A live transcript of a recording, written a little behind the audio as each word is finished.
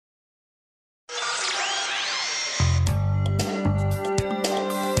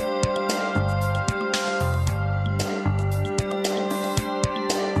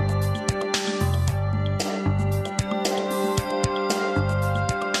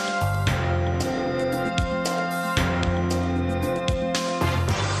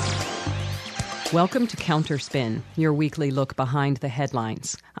Welcome to Counterspin, your weekly look behind the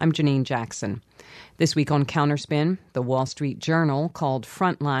headlines. I'm Janine Jackson. This week on Counterspin, the Wall Street Journal called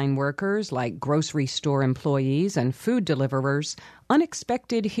frontline workers like grocery store employees and food deliverers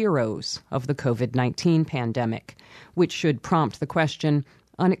unexpected heroes of the COVID-19 pandemic, which should prompt the question,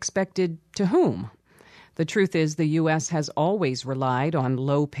 unexpected to whom? The truth is the U.S. has always relied on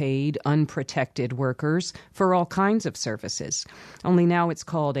low-paid, unprotected workers for all kinds of services. Only now it's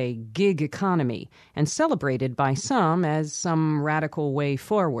called a gig economy and celebrated by some as some radical way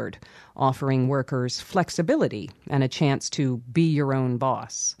forward, offering workers flexibility and a chance to be your own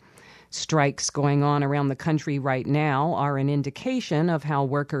boss. Strikes going on around the country right now are an indication of how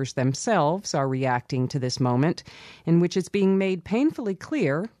workers themselves are reacting to this moment, in which it's being made painfully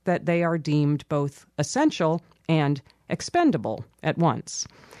clear that they are deemed both essential and expendable at once.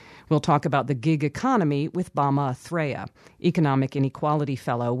 We'll talk about the gig economy with Bama Athreya, Economic Inequality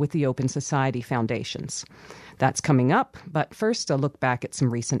Fellow with the Open Society Foundations. That's coming up, but first a look back at some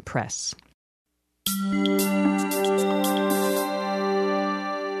recent press.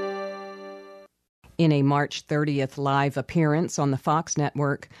 In a March 30th live appearance on the Fox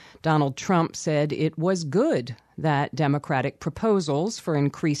network, Donald Trump said it was good that Democratic proposals for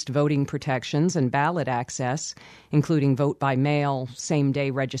increased voting protections and ballot access, including vote by mail,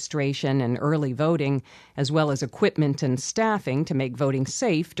 same-day registration, and early voting, as well as equipment and staffing to make voting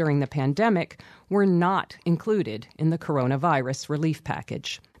safe during the pandemic, were not included in the coronavirus relief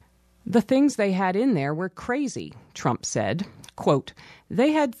package. The things they had in there were crazy, Trump said. Quote,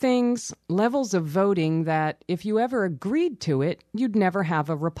 they had things, levels of voting that, if you ever agreed to it, you'd never have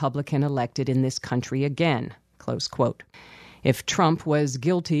a Republican elected in this country again, close quote. If Trump was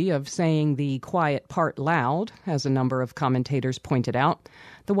guilty of saying the quiet part loud, as a number of commentators pointed out,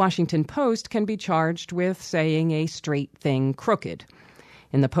 the Washington Post can be charged with saying a straight thing crooked.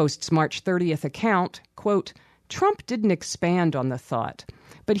 In the Post's March 30th account, quote, Trump didn't expand on the thought,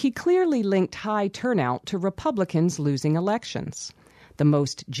 but he clearly linked high turnout to Republicans losing elections. The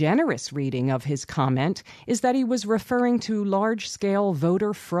most generous reading of his comment is that he was referring to large-scale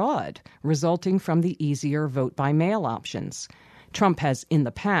voter fraud resulting from the easier vote-by-mail options. Trump has, in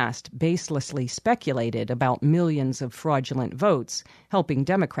the past, baselessly speculated about millions of fraudulent votes helping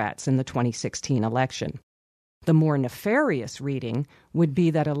Democrats in the 2016 election. The more nefarious reading would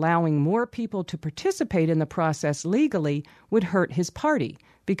be that allowing more people to participate in the process legally would hurt his party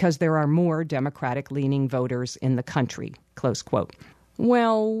because there are more Democratic-leaning voters in the country, close quote.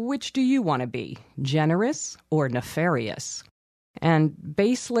 Well, which do you want to be, generous or nefarious? And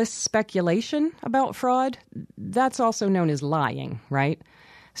baseless speculation about fraud, that's also known as lying, right?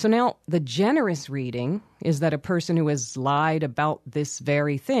 So now the generous reading is that a person who has lied about this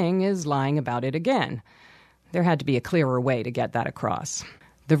very thing is lying about it again. There had to be a clearer way to get that across.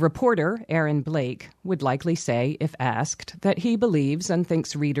 The reporter, Aaron Blake, would likely say, if asked, that he believes and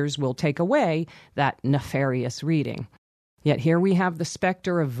thinks readers will take away that nefarious reading. Yet here we have the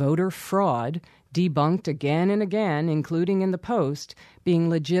specter of voter fraud, debunked again and again, including in the Post, being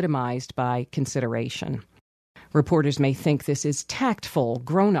legitimized by consideration. Reporters may think this is tactful,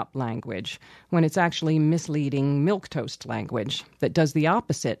 grown-up language, when it's actually misleading milquetoast language that does the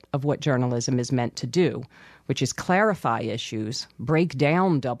opposite of what journalism is meant to do, which is clarify issues, break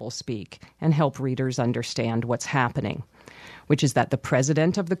down doublespeak, and help readers understand what's happening, which is that the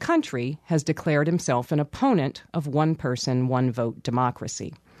president of the country has declared himself an opponent of one-person, one-vote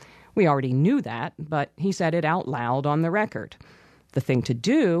democracy. We already knew that, but he said it out loud on the record. The thing to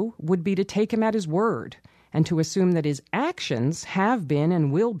do would be to take him at his word and to assume that his actions have been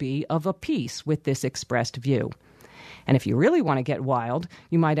and will be of a piece with this expressed view. And if you really want to get wild,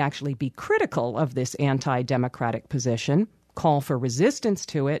 you might actually be critical of this anti-democratic position, call for resistance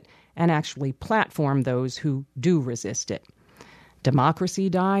to it, and actually platform those who do resist it. Democracy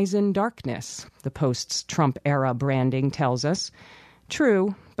dies in darkness, the Post's Trump-era branding tells us.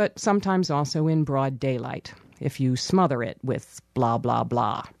 True, but sometimes also in broad daylight, if you smother it with blah, blah,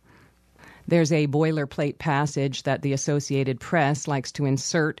 blah. There's a boilerplate passage that the Associated Press likes to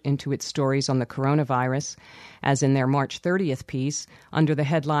insert into its stories on the coronavirus, as in their March 30th piece, under the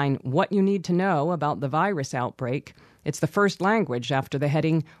headline, What You Need to Know About the Virus Outbreak. It's the first language after the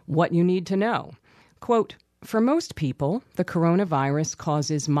heading, What You Need to Know. Quote, for most people, the coronavirus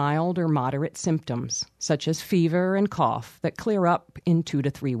causes mild or moderate symptoms, such as fever and cough, that clear up in 2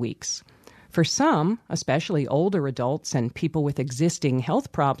 to 3 weeks. For some, especially older adults and people with existing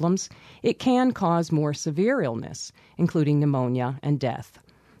health problems, it can cause more severe illness, including pneumonia and death.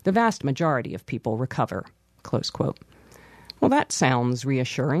 The vast majority of people recover, close quote. Well, that sounds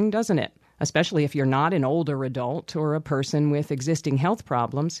reassuring, doesn't it? Especially if you're not an older adult or a person with existing health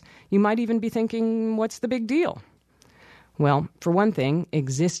problems, you might even be thinking, what's the big deal? Well, for one thing,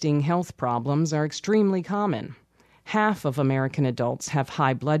 existing health problems are extremely common. Half of American adults have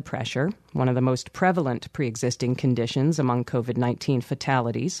high blood pressure, one of the most prevalent pre-existing conditions among COVID-19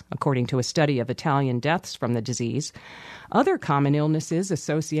 fatalities, according to a study of Italian deaths from the disease. Other common illnesses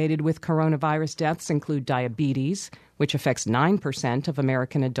associated with coronavirus deaths include diabetes, which affects 9% of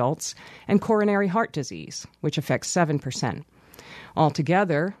American adults, and coronary heart disease, which affects 7%.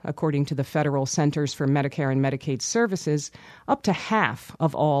 Altogether, according to the Federal Centers for Medicare and Medicaid Services, up to half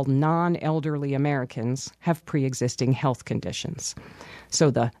of all non-elderly Americans have pre-existing health conditions. So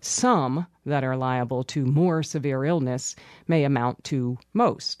the some that are liable to more severe illness may amount to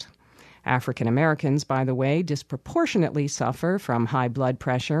most. African Americans, by the way, disproportionately suffer from high blood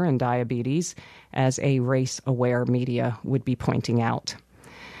pressure and diabetes, as a race-aware media would be pointing out.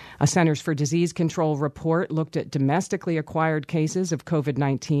 A Centers for Disease Control report looked at domestically acquired cases of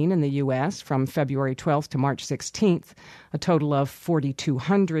COVID-19 in the U.S. from February 12th to March 16th, a total of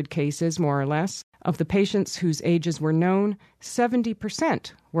 4,200 cases, more or less. Of the patients whose ages were known,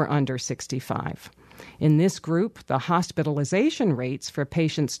 70% were under 65. In this group, the hospitalization rates for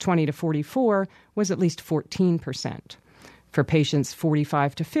patients 20 to 44 was at least 14%. For patients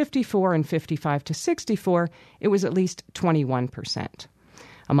 45 to 54 and 55 to 64, it was at least 21%.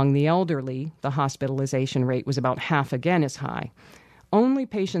 Among the elderly, the hospitalization rate was about half again as high. Only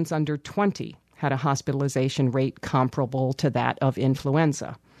patients under 20 had a hospitalization rate comparable to that of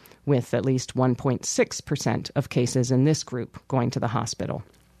influenza, with at least 1.6% of cases in this group going to the hospital.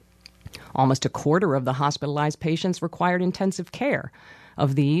 Almost a quarter of the hospitalized patients required intensive care.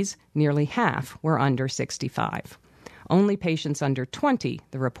 Of these, nearly half were under 65. Only patients under 20,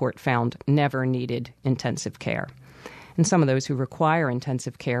 the report found, never needed intensive care. And some of those who require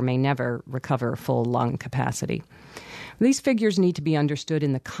intensive care may never recover full lung capacity. These figures need to be understood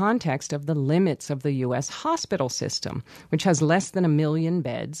in the context of the limits of the U.S. hospital system, which has less than 1 million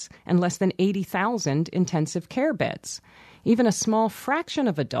beds and less than 80,000 intensive care beds. Even a small fraction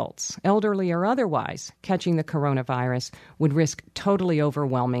of adults, elderly or otherwise, catching the coronavirus would risk totally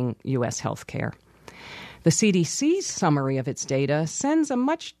overwhelming U.S. health care. The CDC's summary of its data sends a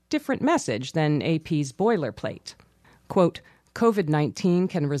much different message than AP's boilerplate. Quote, COVID-19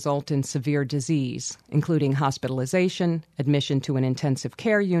 can result in severe disease, including hospitalization, admission to an intensive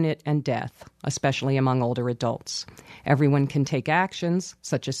care unit, and death, especially among older adults. Everyone can take actions,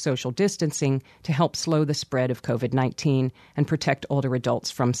 such as social distancing, to help slow the spread of COVID-19 and protect older adults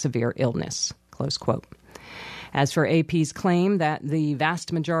from severe illness. Close quote. As for AP's claim that the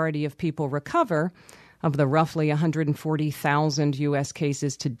vast majority of people recover, of the roughly 140,000 U.S.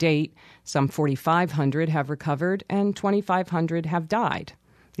 cases to date, some 4,500 have recovered and 2,500 have died.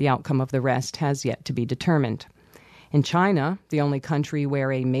 The outcome of the rest has yet to be determined. In China, the only country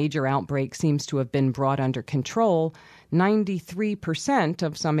where a major outbreak seems to have been brought under control, 93%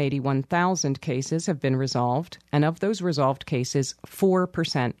 of some 81,000 cases have been resolved, and of those resolved cases,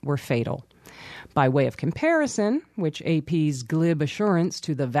 4% were fatal. By way of comparison, which AP's glib assurance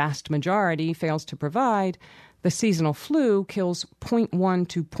to the vast majority fails to provide, the seasonal flu kills 0.1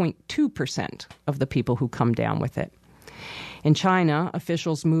 to 0.2% of the people who come down with it. In China,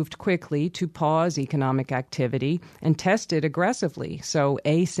 officials moved quickly to pause economic activity and tested aggressively so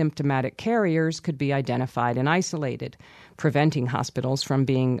asymptomatic carriers could be identified and isolated, preventing hospitals from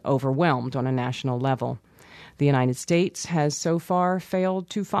being overwhelmed on a national level. The United States has so far failed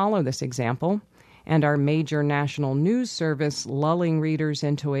to follow this example, and our major national news service lulling readers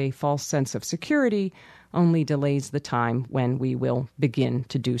into a false sense of security only delays the time when we will begin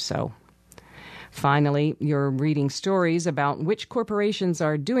to do so. Finally, you're reading stories about which corporations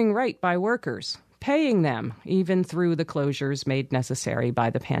are doing right by workers, paying them even through the closures made necessary by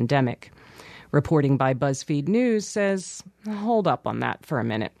the pandemic. Reporting by BuzzFeed News says, hold up on that for a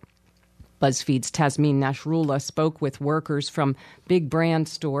minute. BuzzFeed's Tasmin Nasrullah spoke with workers from big brand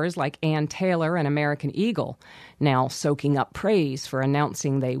stores like Ann Taylor and American Eagle, now soaking up praise for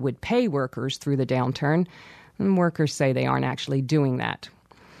announcing they would pay workers through the downturn. And workers say they aren't actually doing that.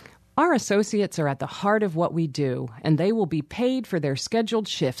 Our associates are at the heart of what we do, and they will be paid for their scheduled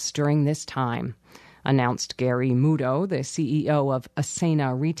shifts during this time, announced Gary Muto, the CEO of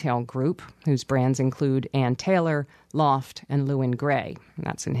Asena Retail Group, whose brands include Ann Taylor, Loft, and Lewin Gray.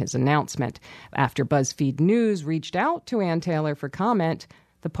 That's in his announcement. After BuzzFeed News reached out to Ann Taylor for comment,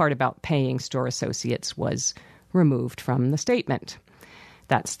 the part about paying store associates was removed from the statement.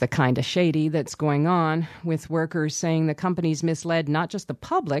 That's the kind of shady that's going on, with workers saying the companies misled not just the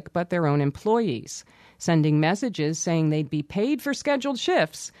public, but their own employees, sending messages saying they'd be paid for scheduled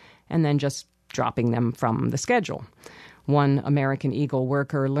shifts, and then just dropping them from the schedule. One American Eagle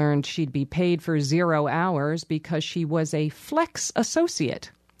worker learned she'd be paid for 0 hours because she was a flex associate,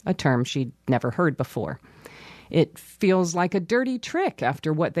 a term she'd never heard before. It feels like a dirty trick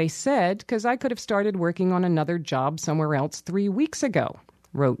after what they said, because I could have started working on another job somewhere else 3 weeks ago,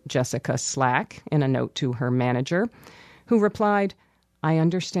 wrote Jessica Slack in a note to her manager, who replied, "I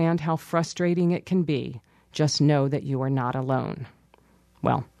understand how frustrating it can be. Just know that you are not alone."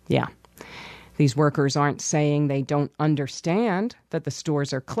 Well, yeah. These workers aren't saying they don't understand that the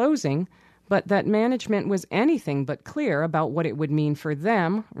stores are closing, but that management was anything but clear about what it would mean for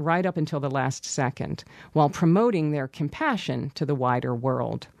them right up until the last second, while promoting their compassion to the wider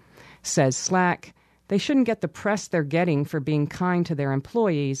world. Says Slack, they shouldn't get the press they're getting for being kind to their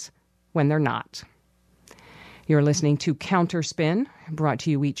employees when they're not. You're listening to Counterspin, brought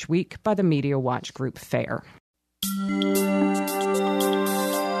to you each week by the Media Watch Group FAIR.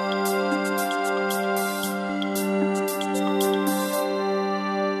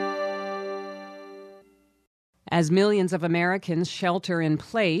 As millions of Americans shelter in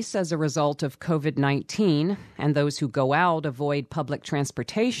place as a result of COVID-19, and those who go out avoid public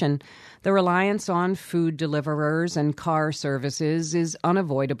transportation, the reliance on food deliverers and car services is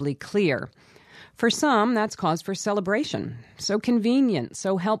unavoidably clear. For some, that's cause for celebration. So convenient,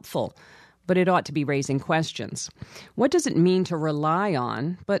 so helpful. But it ought to be raising questions. What does it mean to rely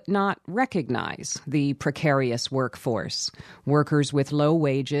on, but not recognize, the precarious workforce? Workers with low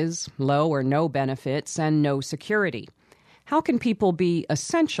wages, low or no benefits, and no security. How can people be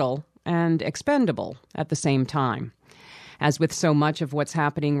essential and expendable at the same time? As with so much of what's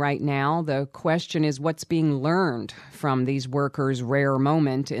happening right now, the question is what's being learned from these workers' rare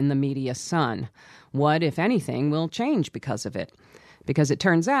moment in the media sun. What, if anything, will change because of it? Because it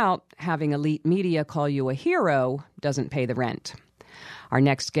turns out having elite media call you a hero doesn't pay the rent. Our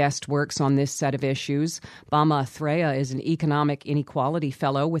next guest works on this set of issues. Bama Athreya is an economic inequality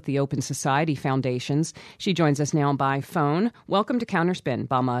fellow with the Open Society Foundations. She joins us now by phone. Welcome to Counterspin,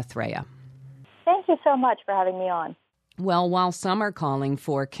 Bama Athreya. Thank you so much for having me on. Well, while some are calling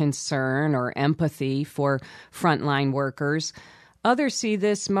for concern or empathy for frontline workers, others see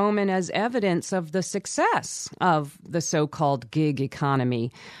this moment as evidence of the success of the so-called gig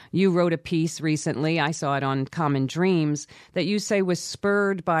economy. You wrote a piece recently, I saw it on Common Dreams, that you say was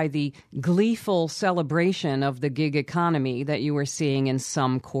spurred by the gleeful celebration of the gig economy that you were seeing in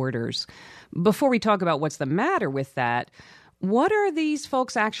some quarters. Before we talk about what's the matter with that, what are these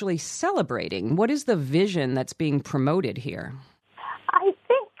folks actually celebrating? What is the vision that's being promoted here? I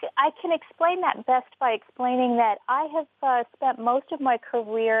think I can explain that best by explaining that I have spent most of my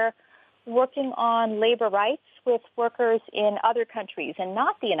career working on labor rights with workers in other countries and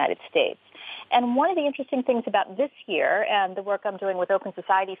not the United States. And one of the interesting things about this year and the work I'm doing with Open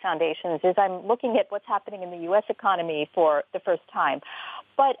Society Foundations is I'm looking at what's happening in the U.S. economy for the first time.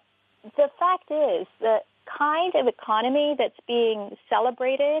 But the fact is that kind of economy that's being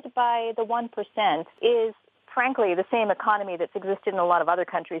celebrated by the 1% is, frankly, the same economy that's existed in a lot of other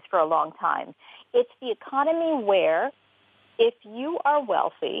countries for a long time. It's the economy where if you are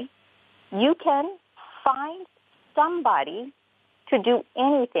wealthy, you can find somebody to do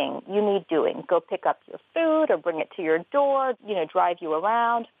anything you need doing. Go pick up your food or bring it to your door, drive you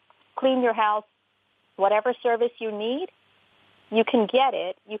around, clean your house, whatever service you need, you can get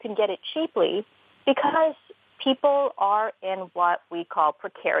it. You can get it cheaply because people are in what we call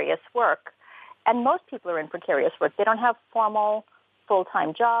precarious work. And most people are in precarious work. They don't have formal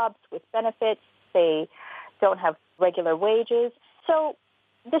full-time jobs with benefits. They don't have regular wages. So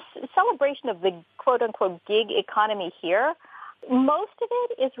this celebration of the quote-unquote gig economy here, most of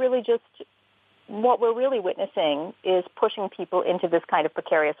it is really just what we're really witnessing is pushing people into this kind of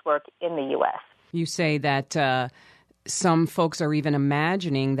precarious work in the U.S. You say that some folks are even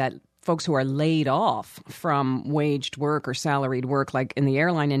imagining that folks who are laid off from waged work or salaried work, like in the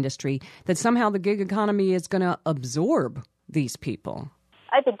airline industry, that somehow the gig economy is going to absorb these people.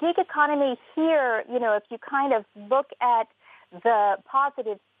 The gig economy here, if you kind of look at the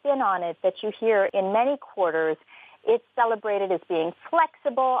positive spin on it that you hear in many quarters, it's celebrated as being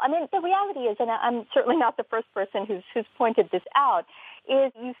flexible. I mean, the reality is, and I'm certainly not the first person who's pointed this out,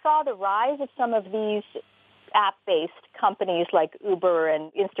 is you saw the rise of some of these app-based companies like Uber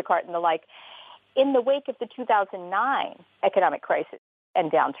and Instacart and the like in the wake of the 2009 economic crisis and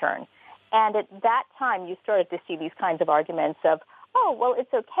downturn. And at that time, you started to see these kinds of arguments of, oh, well,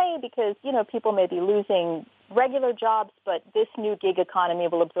 it's okay because, people may be losing regular jobs, but this new gig economy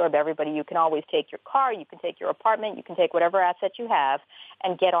will absorb everybody. You can always take your car, you can take your apartment, you can take whatever asset you have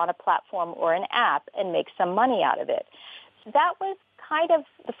and get on a platform or an app and make some money out of it. That was kind of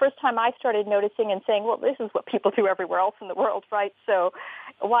the first time I started noticing and saying, well, this is what people do everywhere else in the world, right? So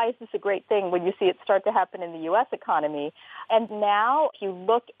why is this a great thing when you see it start to happen in the U.S. economy? And now if you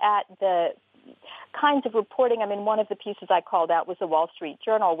look at the kinds of reporting, I mean, one of the pieces I called out was the Wall Street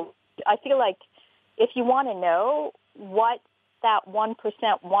Journal. I feel like if you want to know what that 1%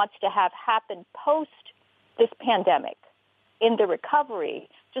 wants to have happen post this pandemic in the recovery,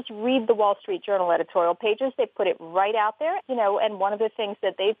 just read the Wall Street Journal editorial pages. They put it right out there, and one of the things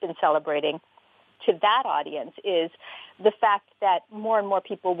that they've been celebrating to that audience is the fact that more and more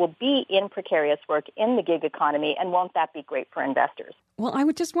people will be in precarious work in the gig economy, and won't that be great for investors? Well, I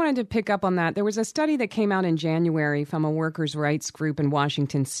just wanted to pick up on that. There was a study that came out in January from a workers' rights group in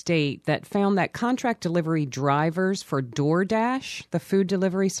Washington State that found that contract delivery drivers for DoorDash, the food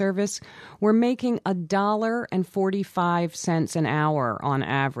delivery service, were making $1.45 an hour on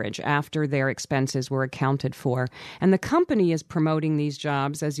average after their expenses were accounted for. And the company is promoting these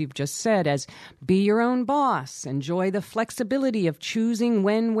jobs, as you've just said, as be your own boss, enjoy the flexibility of choosing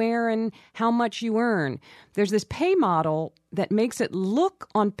when, where, and how much you earn. There's this pay model that makes it look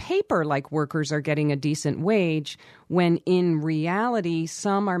on paper like workers are getting a decent wage when in reality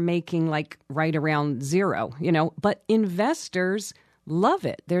some are making like right around zero, but investors love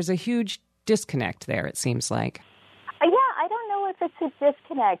it. There's a huge disconnect there, it seems like. Yeah, I don't know if it's a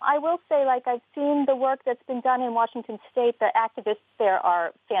disconnect. I will say, I've seen the work that's been done in Washington State. The activists there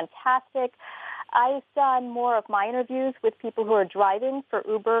are fantastic. I've done more of my interviews with people who are driving for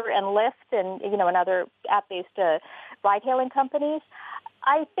Uber and Lyft and, and other app-based ride-hailing companies.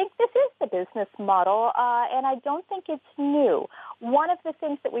 I think this is the business model, and I don't think it's new. One of the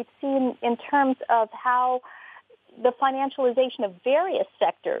things that we've seen in terms of how the financialization of various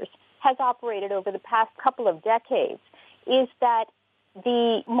sectors has operated over the past couple of decades is that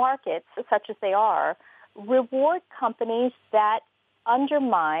the markets, such as they are, reward companies that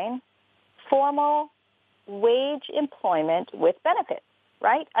undermine formal wage employment with benefits,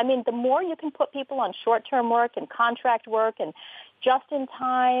 right? I mean, the more you can put people on short-term work and contract work and just in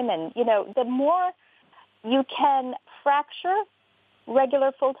time and, the more you can fracture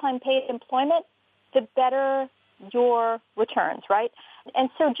regular full-time paid employment, the better your returns, right? And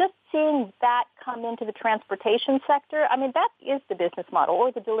so just seeing that come into the transportation sector, I mean, that is the business model,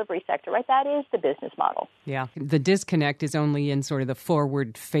 or the delivery sector, right? That is the business model. Yeah. The disconnect is only in sort of the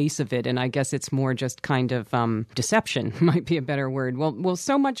forward face of it, and I guess it's more just kind of deception might be a better word. Well,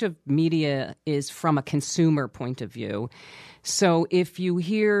 so much of media is from a consumer point of view. So if you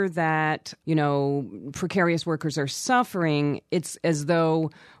hear that, precarious workers are suffering, it's as though,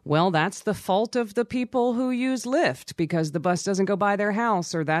 well, that's the fault of the people who use Lyft because the bus doesn't go by their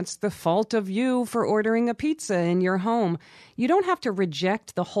house, or that's the fault of you for ordering a pizza in your home. You don't have to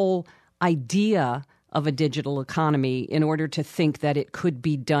reject the whole idea of a digital economy in order to think that it could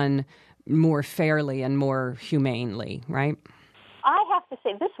be done more fairly and more humanely, right? I have to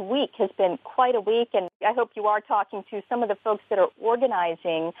say, this week has been quite a week, and I hope you are talking to some of the folks that are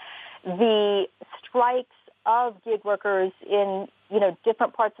organizing the strikes of gig workers in,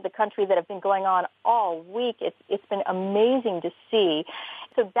 different parts of the country that have been going on all week. It's been amazing to see.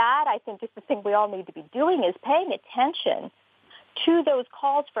 So that, I think, is the thing we all need to be doing, is paying attention to those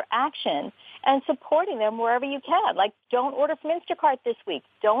calls for action and supporting them wherever you can. Like, don't order from Instacart this week.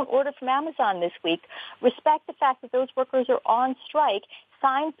 Don't order from Amazon this week. Respect the fact that those workers are on strike.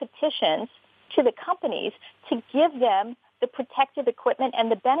 Sign petitions to the companies to give them the protective equipment and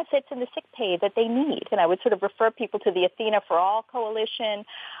the benefits and the sick pay that they need. And I would sort of refer people to the Athena for All Coalition.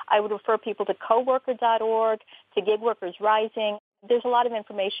 I would refer people to coworker.org, to Gig Workers Rising. There's a lot of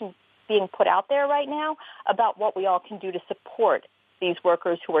information being put out there right now about what we all can do to support these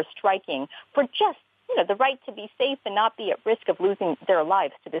workers who are striking for just, the right to be safe and not be at risk of losing their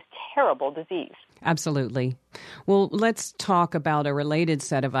lives to this terrible disease. Absolutely. Well, let's talk about a related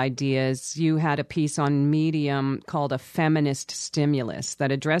set of ideas. You had a piece on Medium called A Feminist Stimulus that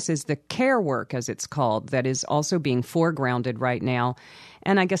addresses the care work, as it's called, that is also being foregrounded right now.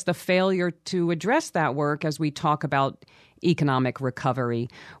 And I guess the failure to address that work as we talk about economic recovery.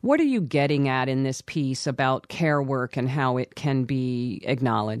 What are you getting at in this piece about care work and how it can be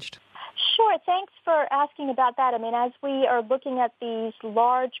acknowledged? Sure. Thanks for asking about that. I mean, as we are looking at these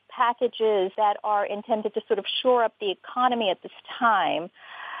large packages that are intended to sort of shore up the economy at this time,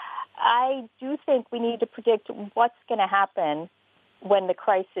 I do think we need to predict what's going to happen when the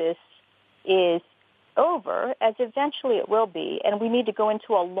crisis is over, as eventually it will be, and we need to go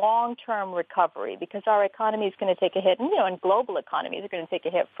into a long-term recovery because our economy is going to take a hit, and global economies are going to take a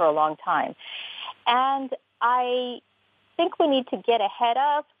hit for a long time. And I think we need to get ahead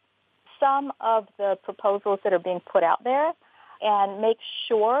of some of the proposals that are being put out there and make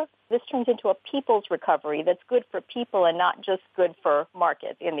sure this turns into a people's recovery that's good for people and not just good for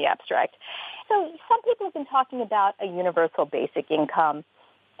markets in the abstract. So some people have been talking about a universal basic income.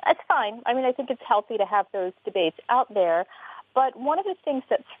 That's fine. I mean, I think it's healthy to have those debates out there. But one of the things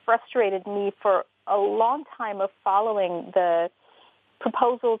that's frustrated me for a long time of following the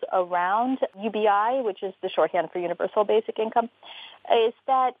proposals around UBI, which is the shorthand for universal basic income, is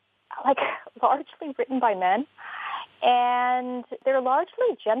that, largely written by men, and they're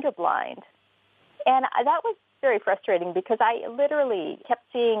largely gender blind. And that was very frustrating because I literally kept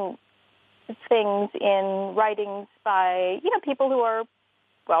seeing things in writings by, people who are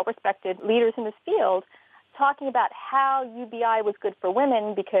well-respected leaders in this field talking about how UBI was good for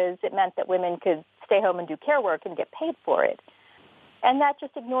women because it meant that women could stay home and do care work and get paid for it. And that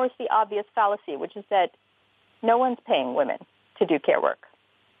just ignores the obvious fallacy, which is that no one's paying women to do care work,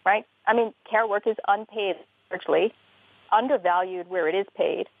 right? I mean, care work is unpaid largely, undervalued where it is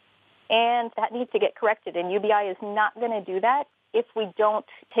paid, and that needs to get corrected. And UBI is not going to do that if we don't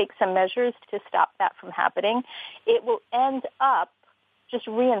take some measures to stop that from happening. It will end up just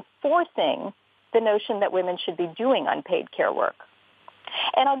reinforcing the notion that women should be doing unpaid care work.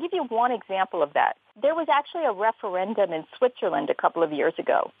 And I'll give you one example of that. There was actually a referendum in Switzerland a couple of years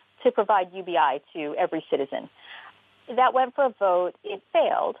ago to provide UBI to every citizen. That went for a vote. It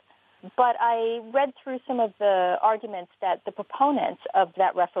failed. But I read through some of the arguments that the proponents of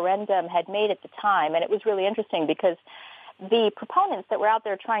that referendum had made at the time, and it was really interesting because the proponents that were out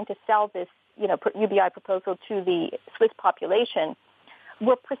there trying to sell this, UBI proposal to the Swiss population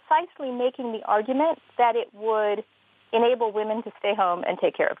were precisely making the argument that it would enable women to stay home and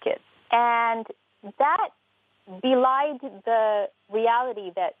take care of kids. And that belied the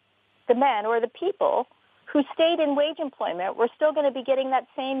reality that the men or the people who stayed in wage employment were still going to be getting that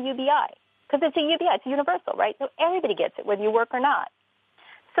same UBI. Because it's a UBI, it's universal, right? So everybody gets it, whether you work or not.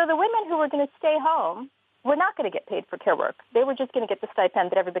 So the women who were going to stay home were not going to get paid for care work. They were just going to get the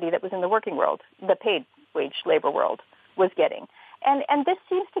stipend that everybody that was in the working world, the paid wage labor world, was getting. And this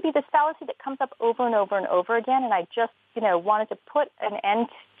seems to be this fallacy that comes up over and over and over again, and I just, wanted to put an end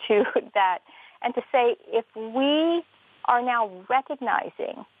to that and to say if we are now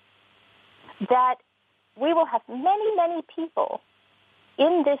recognizing that we will have many, many people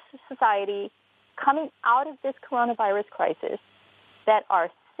in this society coming out of this coronavirus crisis that are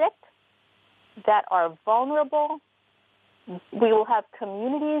sick, that are vulnerable. We will have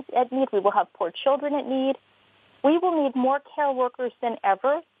communities at need. We will have poor children at need. We will need more care workers than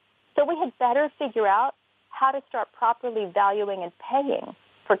ever. So we had better figure out how to start properly valuing and paying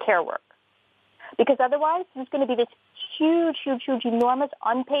for care work. Because otherwise, there's going to be this huge, huge, huge, enormous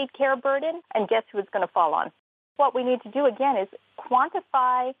unpaid care burden, and guess who it's going to fall on? What we need to do, again, is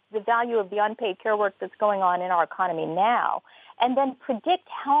quantify the value of the unpaid care work that's going on in our economy now, and then predict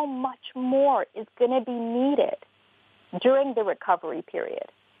how much more is going to be needed during the recovery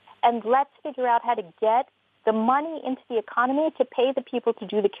period. And let's figure out how to get the money into the economy to pay the people to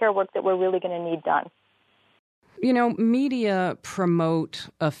do the care work that we're really going to need done. Media promote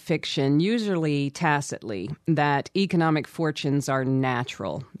a fiction, usually tacitly, that economic fortunes are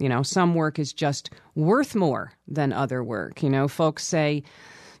natural. Some work is just worth more than other work. Folks say,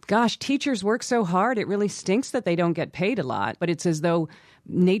 gosh, teachers work so hard, it really stinks that they don't get paid a lot. But it's as though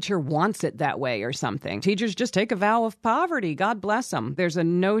nature wants it that way or something. Teachers just take a vow of poverty. God bless them. There's a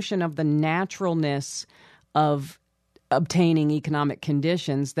notion of the naturalness of obtaining economic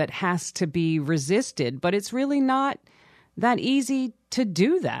conditions that has to be resisted, but it's really not that easy to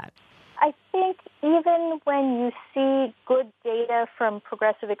do that. I think even when you see good data from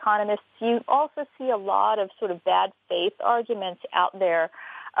progressive economists, you also see a lot of sort of bad faith arguments out there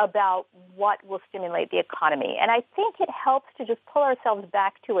about what will stimulate the economy. And I think it helps to just pull ourselves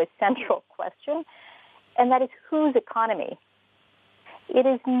back to a central question, and that is whose economy? It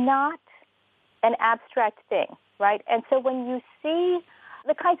is not an abstract thing. Right? And so when you see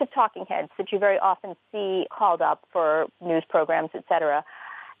the kinds of talking heads that you very often see called up for news programs, et cetera,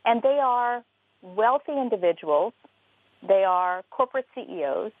 and they are wealthy individuals, they are corporate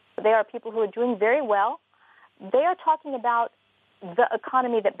CEOs, they are people who are doing very well, they are talking about the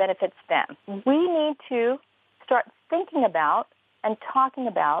economy that benefits them. We need to start thinking about and talking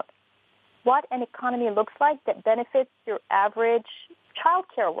about what an economy looks like that benefits your average child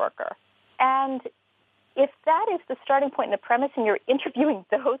care worker. And if that is the starting point and the premise, and you're interviewing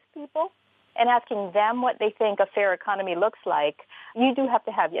those people and asking them what they think a fair economy looks like, you do have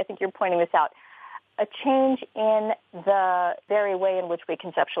to have, I think you're pointing this out, a change in the very way in which we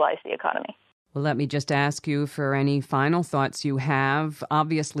conceptualize the economy. Well, let me just ask you for any final thoughts you have.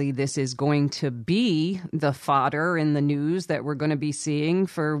 Obviously, this is going to be the fodder in the news that we're going to be seeing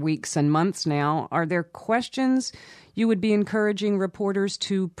for weeks and months now. Are there questions you would be encouraging reporters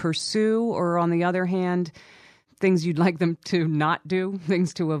to pursue, or on the other hand, things you'd like them to not do,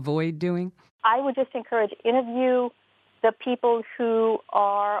 things to avoid doing? I would just encourage interview the people who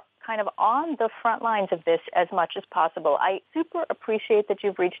are kind of on the front lines of this as much as possible. I super appreciate that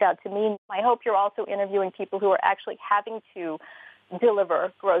you've reached out to me. I hope you're also interviewing people who are actually having to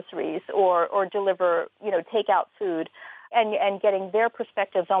deliver groceries or deliver, takeout food and getting their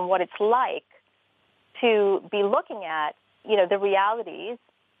perspectives on what it's like to be looking at, the realities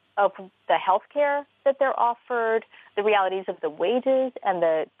of the health care that they're offered, the realities of the wages and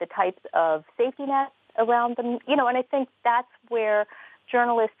the types of safety nets around them, and I think that's where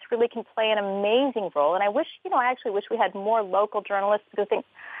journalists really can play an amazing role. And I actually wish we had more local journalists, because I think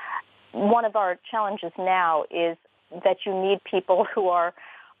one of our challenges now is that you need people who are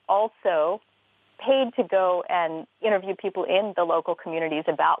also paid to go and interview people in the local communities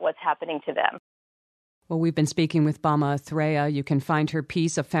about what's happening to them. Well, we've been speaking with Bama Athreya. You can find her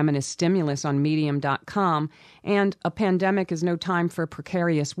piece, A Feminist Stimulus, on Medium.com, and A Pandemic is No Time for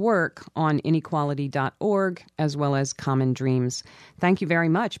Precarious Work on Inequality.org, as well as Common Dreams. Thank you very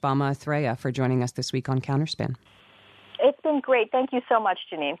much, Bama Athreya, for joining us this week on Counterspin. It's been great. Thank you so much,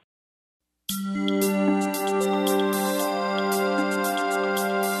 Janine.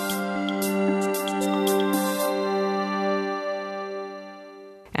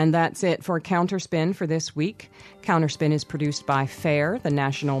 And that's it for Counterspin for this week. Counterspin is produced by FAIR, the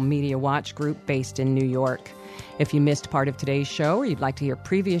National Media Watch group based in New York. If you missed part of today's show or you'd like to hear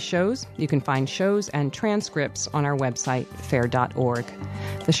previous shows, you can find shows and transcripts on our website, fair.org.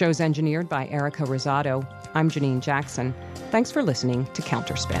 The show's engineered by Erica Rosado. I'm Janine Jackson. Thanks for listening to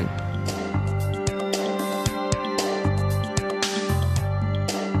Counterspin.